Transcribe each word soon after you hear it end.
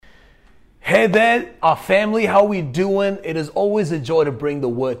Hey there, our family, how we doing? It is always a joy to bring the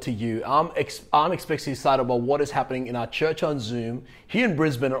word to you. I'm especially excited about what is happening in our church on Zoom here in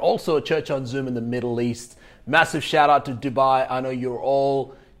Brisbane, and also a church on Zoom in the Middle East. Massive shout out to Dubai. I know you're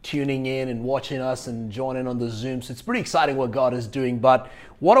all tuning in and watching us and joining on the Zoom. So it's pretty exciting what God is doing. But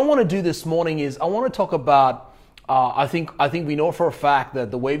what I want to do this morning is I want to talk about, I think we know for a fact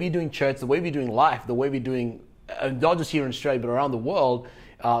that the way we're doing church, the way we're doing life, the way we're doing, not just here in Australia, but around the world,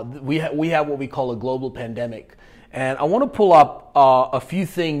 we have what we call a global pandemic. And I want to pull up a few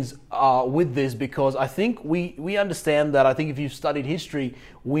things with this, because I think we understand that. I think if you've studied history,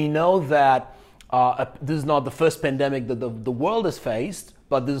 we know that this is not the first pandemic that the world has faced,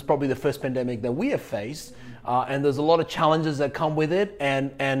 but this is probably the first pandemic that we have faced. And there's a lot of challenges that come with it.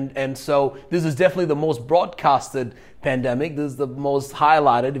 And so this is definitely the most broadcasted pandemic. This is the most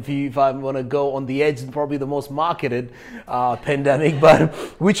highlighted. If I want to go on the edge, probably the most marketed pandemic. But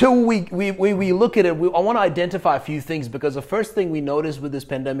whichever we look at it, I want to identify a few things, because the first thing we notice with this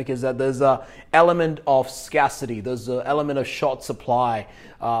pandemic is that there's an element of scarcity. There's an element of short supply.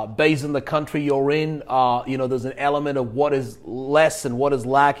 Based on the country you're in, there's an element of what is less and what is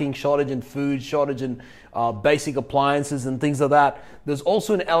lacking, shortage in food, shortage in basic appliances and things like that. There's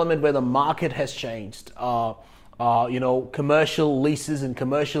also an element where the market has changed. Commercial leases and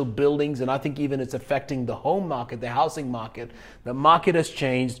commercial buildings, and I think even it's affecting the home market, the housing market. The market has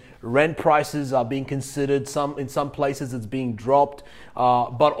changed. Rent prices are being considered. In some places it's being dropped.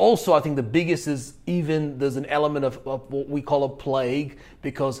 But also I think the biggest is even there's an element of what we call a plague,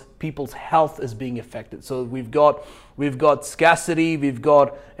 because people's health is being affected. So we've got scarcity, we've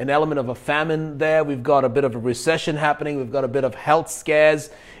got an element of a famine there, we've got a bit of a recession happening, we've got a bit of health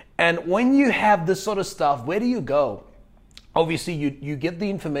scares. And when you have this sort of stuff, where do you go? Obviously, you get the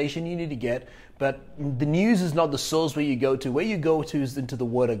information you need to get, but the news is not the source where you go to. Where you go to is into the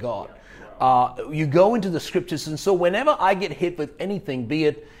Word of God. You go into the Scriptures. And so whenever I get hit with anything, be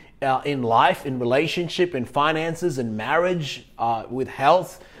it in life, in relationship, in finances, in marriage, with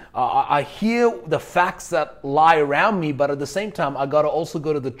health, I hear the facts that lie around me, but at the same time, I got to also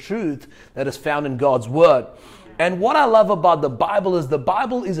go to the truth that is found in God's Word. And what I love about the Bible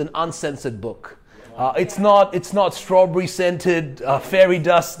is an uncensored book. It's not strawberry scented fairy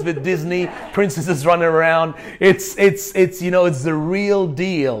dust with Disney princesses running around. It's the real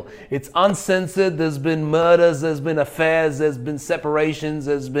deal. It's uncensored. There's been murders, there's been affairs, there's been separations,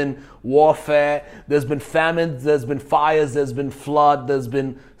 there's been warfare, there's been famines, there's been fires, there's been flood, there's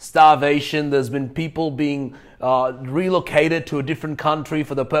been starvation, there's been people being relocated to a different country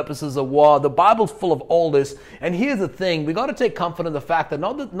for the purposes of war. The Bible's full of all this. And here's the thing, we got to take comfort in the fact that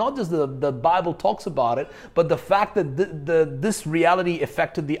not just the Bible talks about it, but the fact that this reality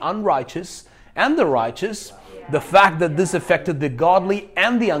affected the unrighteous and the righteous. The fact that this affected the godly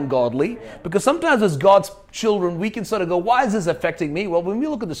and the ungodly. Because sometimes as God's children, we can sort of go, why is this affecting me? Well, when we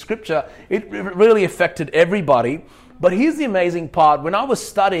look at the scripture, it really affected everybody. But here's the amazing part. When I was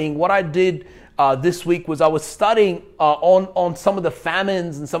studying, what I did this week was I was studying on some of the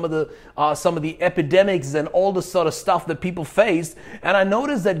famines and some of the epidemics and all the sort of stuff that people faced. And I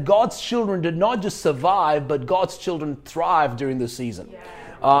noticed that God's children did not just survive, but God's children thrived during the season.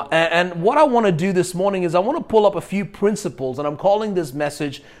 Yeah. And what I want to do this morning is I want to pull up a few principles, and I'm calling this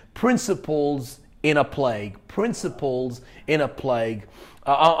message Principles in a Plague. Principles in a Plague.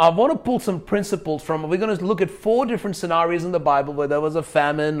 I want to pull some principles from, we're going to look at 4 different scenarios in the Bible where there was a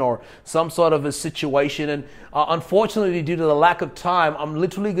famine or some sort of a situation. And unfortunately, due to the lack of time, I'm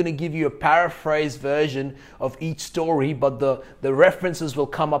literally going to give you a paraphrased version of each story, but the references will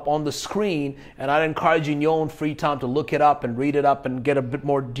come up on the screen. And I'd encourage you in your own free time to look it up and read it up and get a bit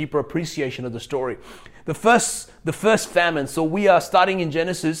more deeper appreciation of the story. The first famine. So we are starting in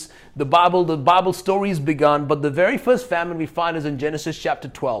Genesis. The Bible story has begun, but the very first famine we find is in Genesis chapter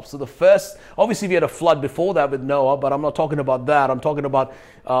 12. So the first, obviously we had a flood before that with Noah, but I'm not talking about that. I'm talking about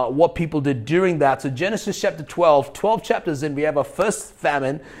what people did during that. So Genesis chapter 12 chapters in, we have our first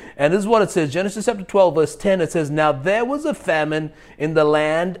famine. And this is what it says. Genesis chapter 12 verse 10, it says, "Now there was a famine in the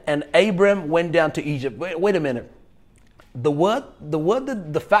land, and Abram went down to Egypt." Wait a minute.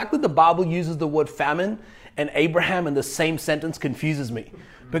 The fact that the Bible uses the word famine and Abraham in the same sentence confuses me.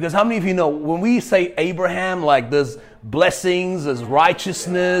 Because how many of you know when we say Abraham, like there's blessings, there's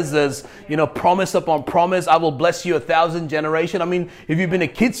righteousness, there's, promise upon promise, I will bless you 1,000 generations. I mean, if you've been to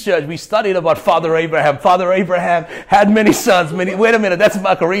kids' church, we studied about Father Abraham. Father Abraham had many sons. Wait a minute, that's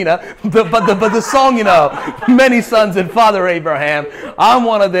Macarena. But the song, many sons in Father Abraham. I'm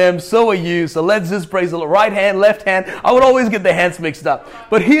one of them, so are you. So let's just praise the Lord. Right hand, left hand. I would always get the hands mixed up.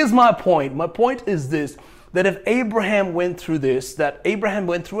 But here's my point. My point is this. that if Abraham went through this, that Abraham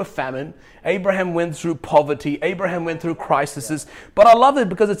went through a famine, Abraham went through poverty, Abraham went through crises. But I love it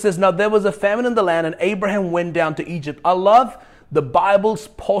because it says, now there was a famine in the land and Abraham went down to Egypt. I love the Bible's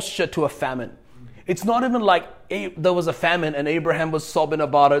posture to a famine. It's not even like there was a famine and Abraham was sobbing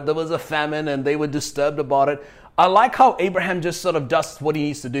about it. There was a famine and they were disturbed about it. I like how Abraham just sort of does what he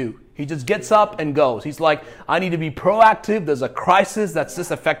needs to do. He just gets up and goes. He's like, I need to be proactive. There's a crisis that's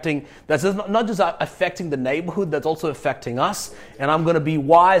just affecting, that's just not just affecting the neighborhood, that's also affecting us. And I'm going to be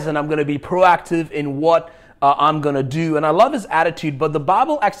wise and I'm going to be proactive in what I'm going to do. And I love his attitude. But the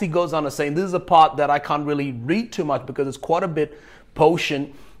Bible actually goes on to say, and this is a part that I can't really read too much because it's quite a bit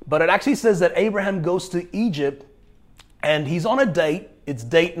potion. But it actually says that Abraham goes to Egypt and he's on a date. It's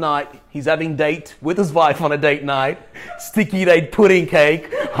date night. He's having date with his wife on a date night. Sticky date pudding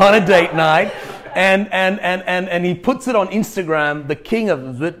cake on a date night. And he puts it on Instagram. The king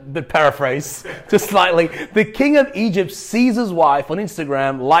of, bit paraphrase, just slightly. The king of Egypt sees his wife on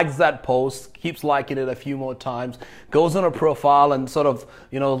Instagram, likes that post, keeps liking it a few more times, goes on her profile and sort of,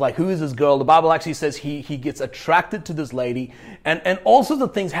 like, who is this girl? The Bible actually says he gets attracted to this lady and all sorts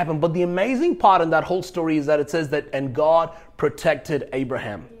of things happen. But the amazing part in that whole story is that it says that, and God protected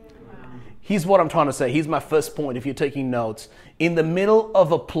Abraham. Here's what I'm trying to say. Here's my first point if you're taking notes. In the middle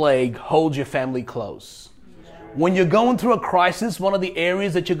of a plague, hold your family close. When you're going through a crisis, one of the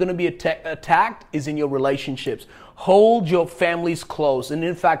areas that you're going to be attacked is in your relationships. Hold your families close. And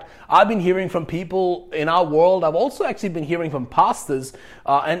in fact, I've been hearing from people in our world. I've also actually been hearing from pastors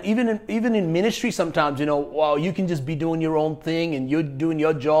and even in ministry sometimes, well, you can just be doing your own thing and you're doing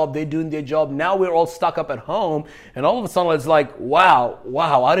your job, they're doing their job. Now we're all stuck up at home. And all of a sudden it's like,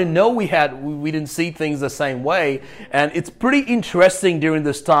 wow, I didn't know we didn't see things the same way. And it's pretty interesting during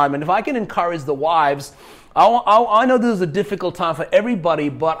this time. And if I can encourage the wives, I know this is a difficult time for everybody,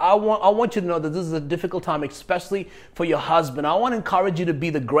 but I want you to know that this is a difficult time, especially for your husband. I want to encourage you to be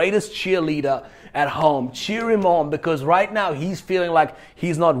the greatest cheerleader at home. Cheer him on because right now he's feeling like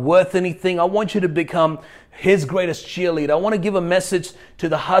he's not worth anything. I want you to become his greatest cheerleader. I want to give a message to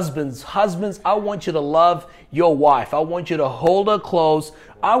the husbands. Husbands, I want you to love your wife. I want you to hold her close.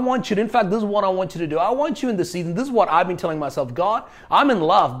 I want you to, in fact, this is what I want you to do. I want you in this season, this is what I've been telling myself, God, I'm in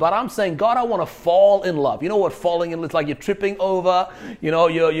love, but I'm saying, God, I want to fall in love. You know what falling in love is like? You're tripping over,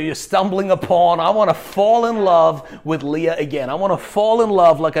 you're stumbling upon. I want to fall in love with Leah again. I want to fall in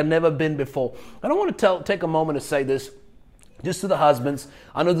love like I've never been before. I don't want to take a moment to say this just to the husbands.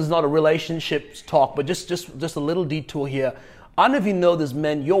 I know this is not a relationships talk, but just a little detour here. I don't know if you know this,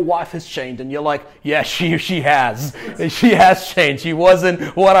 men, your wife has changed. And you're like, yeah, she has. She has changed. She wasn't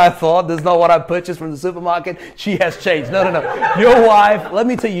what I thought. This is not what I purchased from the supermarket. She has changed. No. Your wife, let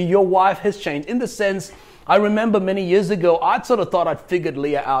me tell you, your wife has changed. In the sense, I remember many years ago, I sort of thought I'd figured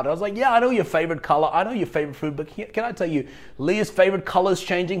Leah out. I was like, yeah, I know your favorite color. I know your favorite food. But can I tell you, Leah's favorite color is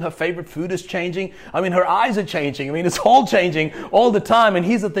changing. Her favorite food is changing. I mean, her eyes are changing. I mean, it's all changing all the time. And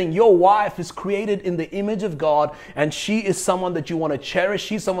here's the thing. Your wife is created in the image of God. And she is someone that you want to cherish.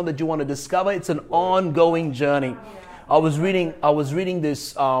 She's someone that you want to discover. It's an ongoing journey. I was reading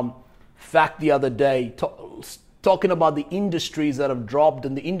this fact the other day, talking about the industries that have dropped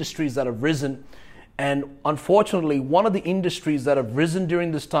and the industries that have risen. And unfortunately, one of the industries that have risen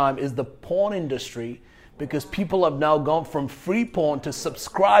during this time is the porn industry, because people have now gone from free porn to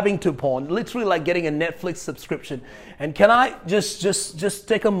subscribing to porn, literally like getting a Netflix subscription. And can I just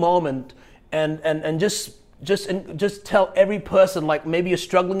take a moment and just tell every person, like maybe you're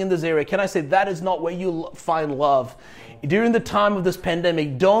struggling in this area, can I say that is not where you find love? During the time of this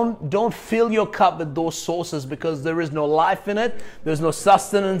pandemic, don't fill your cup with those sources, because there is no life in it. There's no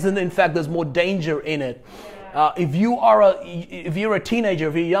sustenance in it. In fact, there's more danger in it. If you're a teenager,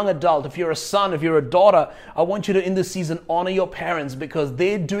 if you're a young adult, if you're a son, if you're a daughter, I want you to, in this season, honor your parents, because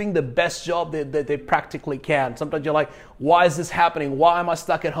they're doing the best job that they practically can. Sometimes you're like, why is this happening? Why am I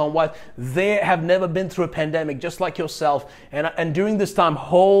stuck at home? Why? They have never been through a pandemic, just like yourself. And during this time,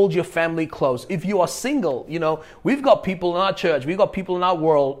 hold your family close. If you are single, we've got people in our church, we've got people in our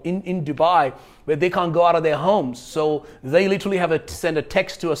world, in Dubai, where they can't go out of their homes. So they literally have to send a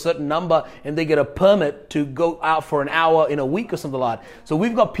text to a certain number and they get a permit to go out for an hour in a week or something like that. So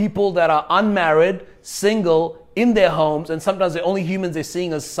we've got people that are unmarried, single, in their homes, and sometimes the only humans they're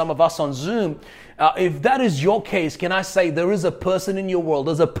seeing is some of us on Zoom. If that is your case, can I say there is a person in your world,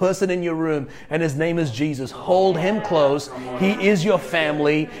 there's a person in your room, and his name is Jesus. Hold him close. He is your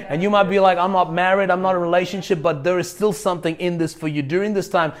family. And you might be like, I'm not married, I'm not in a relationship, but there is still something in this for you. During this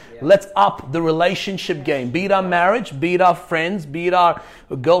time, let's up the relationship game. Be it our marriage, be it our friends, be it our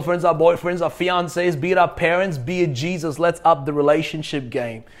girlfriends, our boyfriends, our fiancés, be it our parents, be it Jesus. Let's up the relationship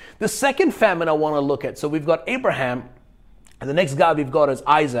game. The second famine I want to look at. So we've got Abraham, and the next guy we've got is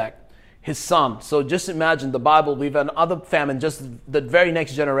Isaac, his son. So just imagine the Bible, we've had another famine, just the very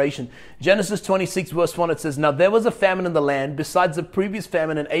next generation. Genesis 26 verse 1, it says, "Now there was a famine in the land besides the previous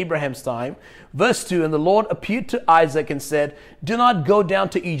famine in Abraham's time." Verse 2, "And the Lord appeared to Isaac and said, 'Do not go down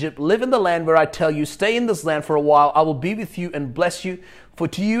to Egypt. Live in the land where I tell you. Stay in this land for a while. I will be with you and bless you. For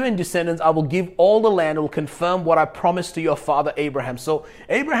to you and descendants I will give all the land. I will confirm what I promised to your father Abraham.'" So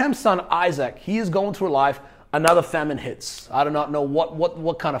Abraham's son Isaac, he is going through life. Another famine hits. I do not know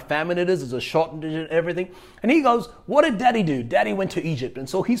what kind of famine it is. It's a shortage and everything. And he goes, "What did daddy do?" Daddy went to Egypt. And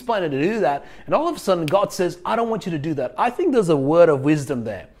so he's planning to do that. And all of a sudden God says, "I don't want you to do that." I think there's a word of wisdom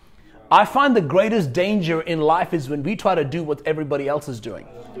there. I find the greatest danger in life is when we try to do what everybody else is doing.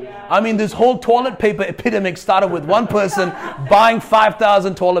 I mean, this whole toilet paper epidemic started with one person buying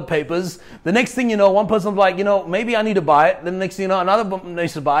 5,000 toilet papers. The next thing you know, one person's like, maybe I need to buy it. Then the next thing you know, another person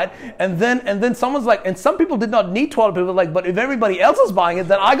needs to buy it. And then someone's like, and some people did not need toilet paper, like, but if everybody else is buying it,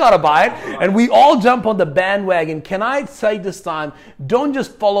 then I gotta buy it. And we all jump on the bandwagon. Can I say this time, don't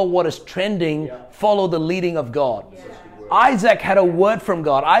just follow what is trending, follow the leading of God. Isaac had a word from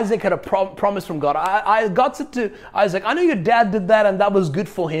God. Isaac had a promise from God. God said to Isaac, "I know your dad did that and that was good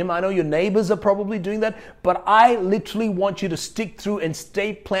for him. I know your neighbors are probably doing that, but I literally want you to stick through and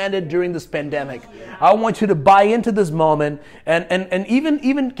stay planted during this pandemic. I want you to buy into this moment. And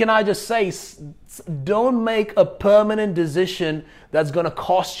even can I just say, don't make a permanent decision that's going to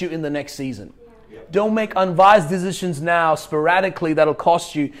cost you in the next season. Don't make unwise decisions now sporadically that'll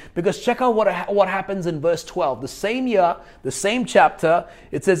cost you. Because check out what happens in verse 12. The same year, the same chapter,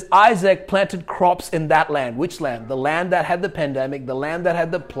 it says Isaac planted crops in that land. Which land? The land that had the pandemic, the land that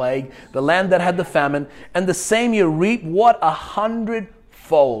had the plague, the land that had the famine. And the same year reaped what?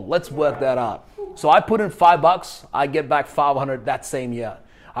 100-fold. Let's work that out. So I put in $5, I get back 500 that same year.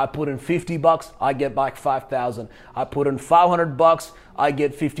 I put in $50, I get back 5,000. I put in $500, I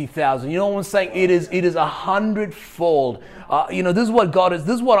get 50,000. You know what I'm saying? It is 100-fold. This is what God is.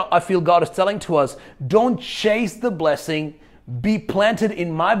 This is what I feel God is telling to us. Don't chase the blessing. Be planted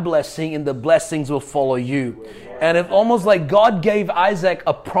in my blessing, and the blessings will follow you. And it's almost like God gave Isaac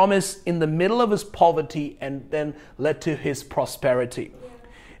a promise in the middle of his poverty, and then led to his prosperity.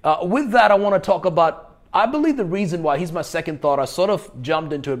 With that, I want to talk about. I believe the reason why, here's my second thought. I sort of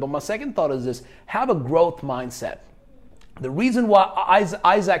jumped into it, but my second thought is this: have a growth mindset. The reason why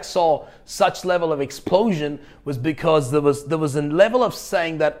Isaac saw such level of explosion was because there was a level of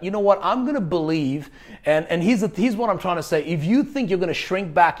saying that, you know what, I'm going to believe, and here's what I'm trying to say. If you think you're going to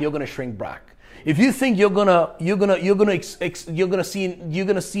shrink back, you're going to shrink back. If you think you're gonna see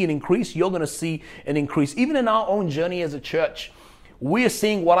an increase, you're gonna see an increase. Even in our own journey as a church, we are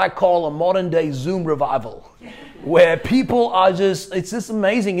seeing what I call a modern day Zoom revival, where people are it's just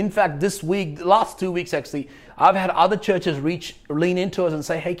amazing. In fact, this week, the last 2 weeks actually, I've had other churches lean into us and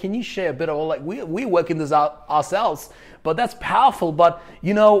say, "Hey, can you share a bit of we're working this out ourselves." But that's powerful. But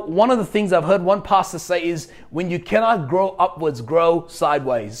one of the things I've heard one pastor say is, when you cannot grow upwards, grow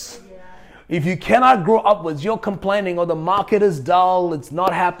sideways. If you cannot grow upwards, you're complaining, or the market is dull, it's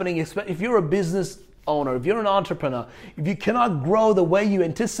not happening. If you're a business owner, if you're an entrepreneur, if you cannot grow the way you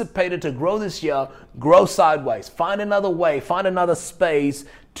anticipated to grow this year, grow sideways. Find another way, find another space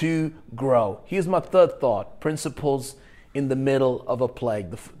to grow. Here's my third thought: principles in the middle of a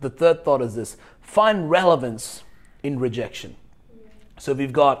plague. The third thought is this: find relevance in rejection. So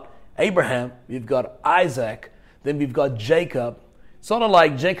we've got Abraham, we've got Isaac, then we've got Jacob. Sort of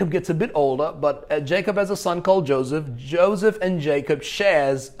like Jacob gets a bit older, but Jacob has a son called Joseph. Joseph and Jacob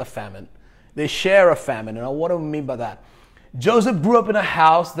shares a famine. They share a famine. And what do we mean by that? Joseph grew up in a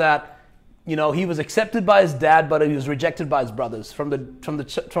house that, he was accepted by his dad, but he was rejected by his brothers. From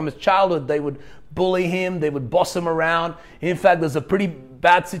his childhood, they would bully him, they would boss him around. In fact, there's a pretty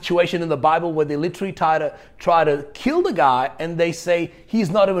bad situation in the Bible where they literally try to kill the guy, and they say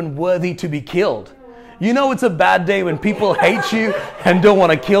he's not even worthy to be killed. It's a bad day when people hate you and don't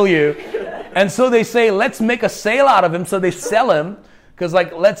want to kill you. And so they say, let's make a sale out of him. So they sell him, because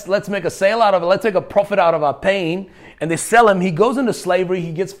let's make a sale out of it. Let's take a profit out of our pain. And they sell him. He goes into slavery.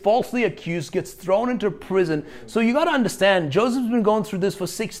 He gets falsely accused, gets thrown into prison. So you got to understand, Joseph's been going through this for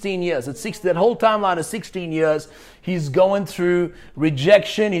 16 years. That whole timeline is 16 years. He's going through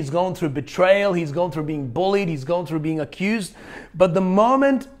rejection. He's going through betrayal. He's going through being bullied. He's going through being accused. But the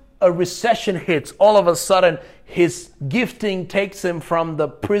moment a recession hits, all of a sudden his gifting takes him from the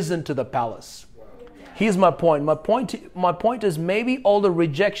prison to the palace. Here's my point. My point is, maybe all the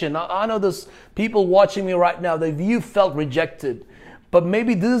rejection. I know there's people watching me right now that you felt rejected, but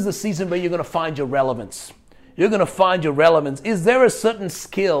maybe this is the season where you're going to find your relevance. you're going to find your relevance. Is there a certain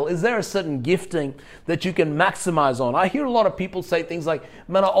skill? Is there a certain gifting that you can maximize on? I hear a lot of people say things like,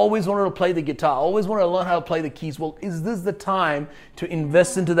 man, I always wanted to play the guitar. I always wanted to learn how to play the keys. Well, is this the time to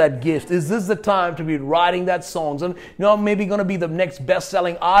invest into that gift? Is this the time to be writing that songs? And maybe going to be the next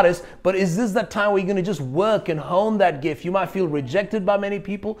best-selling artist, but is this the time where you're going to just work and hone that gift? You might feel rejected by many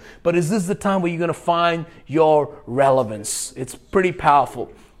people, but is this the time where you're going to find your relevance? It's pretty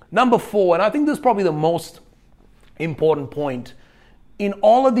powerful. Number 4, and I think this is probably the most important point. In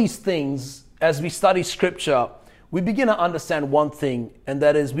all of these things, as we study scripture, we begin to understand one thing, and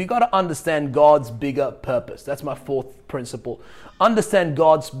that is we got to understand God's bigger purpose. That's my 4th principle. Understand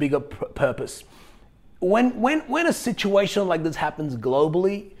God's bigger purpose. When a situation like this happens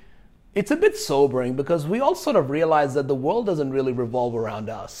globally, it's a bit sobering because we all sort of realize that the world doesn't really revolve around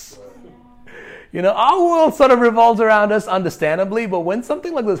us. Our world sort of revolves around us, understandably, but when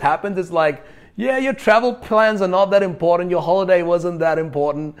something like this happens, it's like, yeah, your travel plans are not that important. Your holiday wasn't that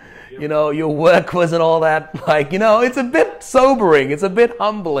important. Your work wasn't all that. It's a bit sobering. It's a bit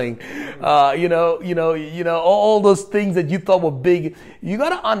humbling. All those things that you thought were big. You got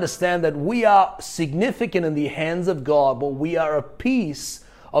to understand that we are significant in the hands of God, but we are a piece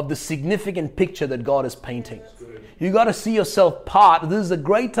of the significant picture that God is painting. You got to see yourself part. This is a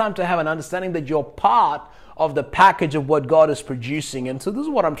great time to have an understanding that you're part of the package of what God is producing. And so this is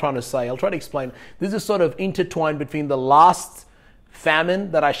what I'm trying to say. I'll try to explain. This is sort of intertwined between the last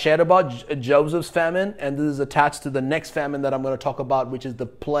famine that I shared about, Joseph's famine, and this is attached to the next famine that I'm going to talk about, which is the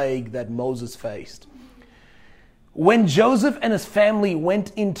plague that Moses faced. When Joseph and his family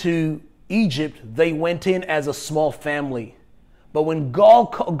went into Egypt, they went in as a small family. But when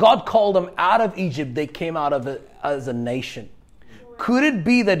God called them out of Egypt, they came out of it as a nation. Could it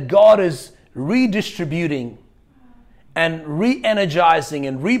be that God is redistributing and re-energizing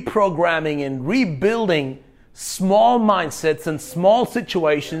and reprogramming and rebuilding small mindsets and small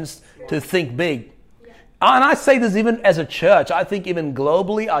situations to think big? And I say this even as a church. I think even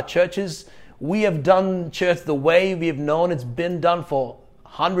globally, our churches, we have done church the way we have known it's been done for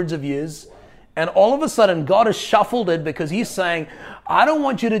hundreds of years. And all of a sudden, God has shuffled it because He's saying, I don't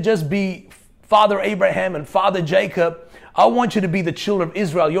want you to just be Father Abraham and Father Jacob. I want you to be the children of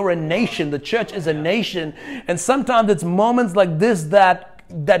Israel. You're a nation. The church is a nation. And sometimes it's moments like this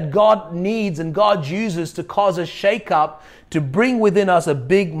that God needs and God uses to cause a shake-up, to bring within us a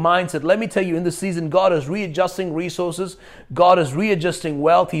big mindset. Let me tell you, in this season, God is readjusting resources. God is readjusting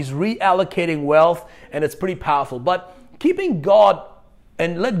wealth. He's reallocating wealth, and it's pretty powerful. But keeping God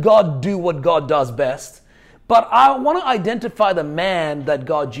and let God do what God does best. But I want to identify the man that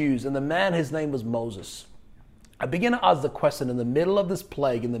God used, and the man, his name was Moses. I begin to ask the question, in the middle of this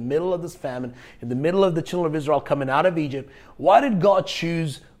plague, in the middle of this famine, in the middle of the children of Israel coming out of Egypt, why did God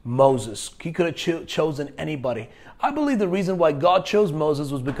choose Moses? He could have chosen anybody. I believe the reason why God chose Moses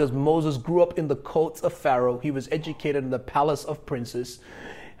was because Moses grew up in the courts of Pharaoh. He was educated in the palace of princes.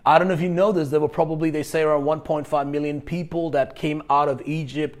 I don't know if you know this, there were probably, they say, around 1.5 million people that came out of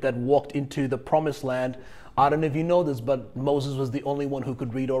Egypt that walked into the promised land. I don't know if you know this, but Moses was the only one who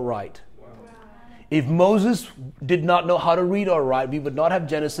could read or write. If Moses did not know how to read or write, we would not have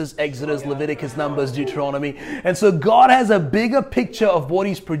Genesis, Exodus, Leviticus, Numbers, Deuteronomy. And so God has a bigger picture of what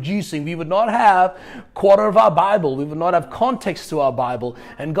He's producing. We would not have quarter of our Bible. We would not have context to our Bible.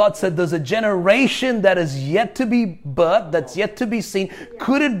 And God said there's a generation that is yet to be birthed, that's yet to be seen.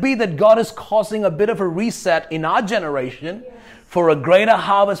 Could it be that God is causing a bit of a reset in our generation for a greater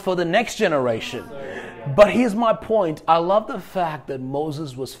harvest for the next generation? But here's my point. I love the fact that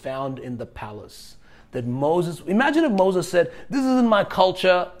Moses was found in the palace. That Moses, imagine if Moses said, this isn't my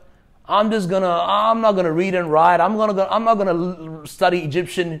culture. I'm not gonna read and write. I'm not gonna study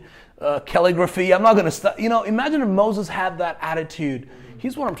Egyptian calligraphy. I'm not gonna study. Imagine if Moses had that attitude.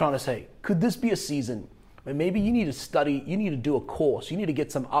 Here's what I'm trying to say. Could this be a season where maybe you need to study, you need to do a course, you need to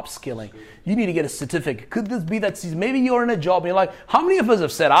get some upskilling, you need to get a certificate? Could this be that season? Maybe you're in a job and you're like, how many of us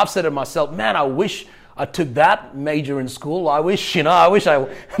have said, I've said it myself, man, I wish I took that major in school. I wish I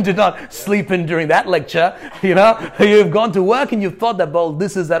did not sleep in during that lecture. You've gone to work and you've thought that, well,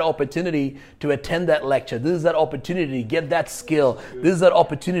 this is that opportunity to attend that lecture. This is that opportunity to get that skill. This is that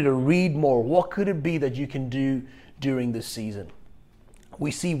opportunity to read more. What could it be that you can do during this season?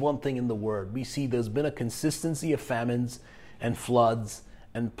 We see one thing in the Word. We see there's been a consistency of famines and floods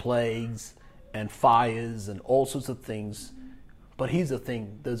and plagues and fires and all sorts of things. But here's the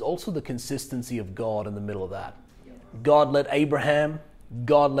thing, there's also the consistency of God in the middle of that. God led Abraham,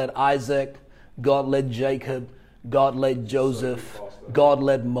 God led Isaac, God led Jacob, God led Joseph, God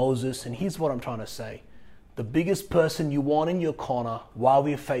led Moses. And here's what I'm trying to say. The biggest person you want in your corner while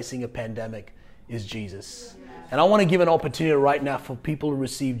we're facing a pandemic is Jesus. And I want to give an opportunity right now for people to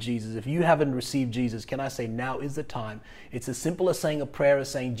receive Jesus. If you haven't received Jesus, can I say now is the time? It's as simple as saying a prayer, as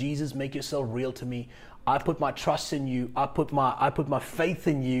saying, Jesus, make yourself real to me. I put my trust in you. I put my faith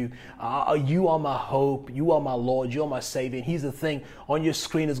in you. You are my hope. You are my Lord. You are my Savior. And here's the thing. On your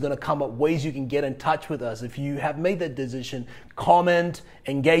screen is going to come up ways you can get in touch with us. If you have made that decision, comment,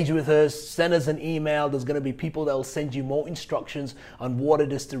 engage with us, send us an email. There's going to be people that will send you more instructions on what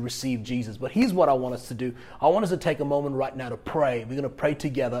it is to receive Jesus. But here's what I want us to do. I want us to take a moment right now to pray. We're going to pray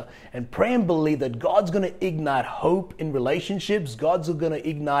together and pray and believe that God's going to ignite hope in relationships. God's going to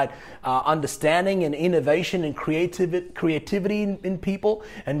ignite understanding and innovation and creativity in people.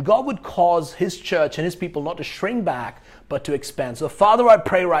 And God would cause his church and his people not to shrink back, but to expand. So Father, I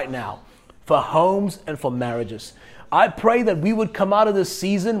pray right now for homes and for marriages. I pray that we would come out of this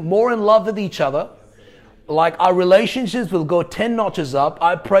season more in love with each other. Like our relationships will go 10 notches up.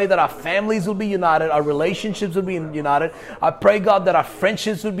 I pray that our families will be united. Our relationships will be united. I pray, God, that our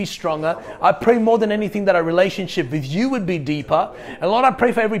friendships would be stronger. I pray more than anything that our relationship with you would be deeper. And Lord, I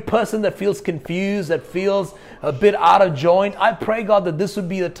pray for every person that feels confused, that feels a bit out of joint. I pray, God, that this would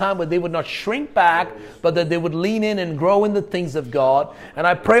be the time where they would not shrink back, but that they would lean in and grow in the things of God. And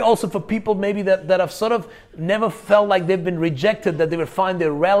I pray also for people maybe that have sort of never felt like they've been rejected, that they would find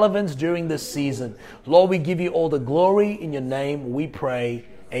their relevance during this season. Lord, we give you all the glory. In your name we pray.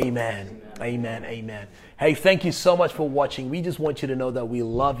 Amen. Amen. Amen. Hey, thank you so much for watching. We just want you to know that we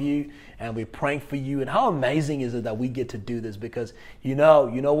love you and we're praying for you. And how amazing is it that we get to do this? Because you know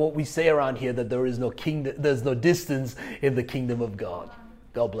what we say around here, that there is no kingdom, there's no distance in the kingdom of God.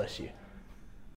 God bless you.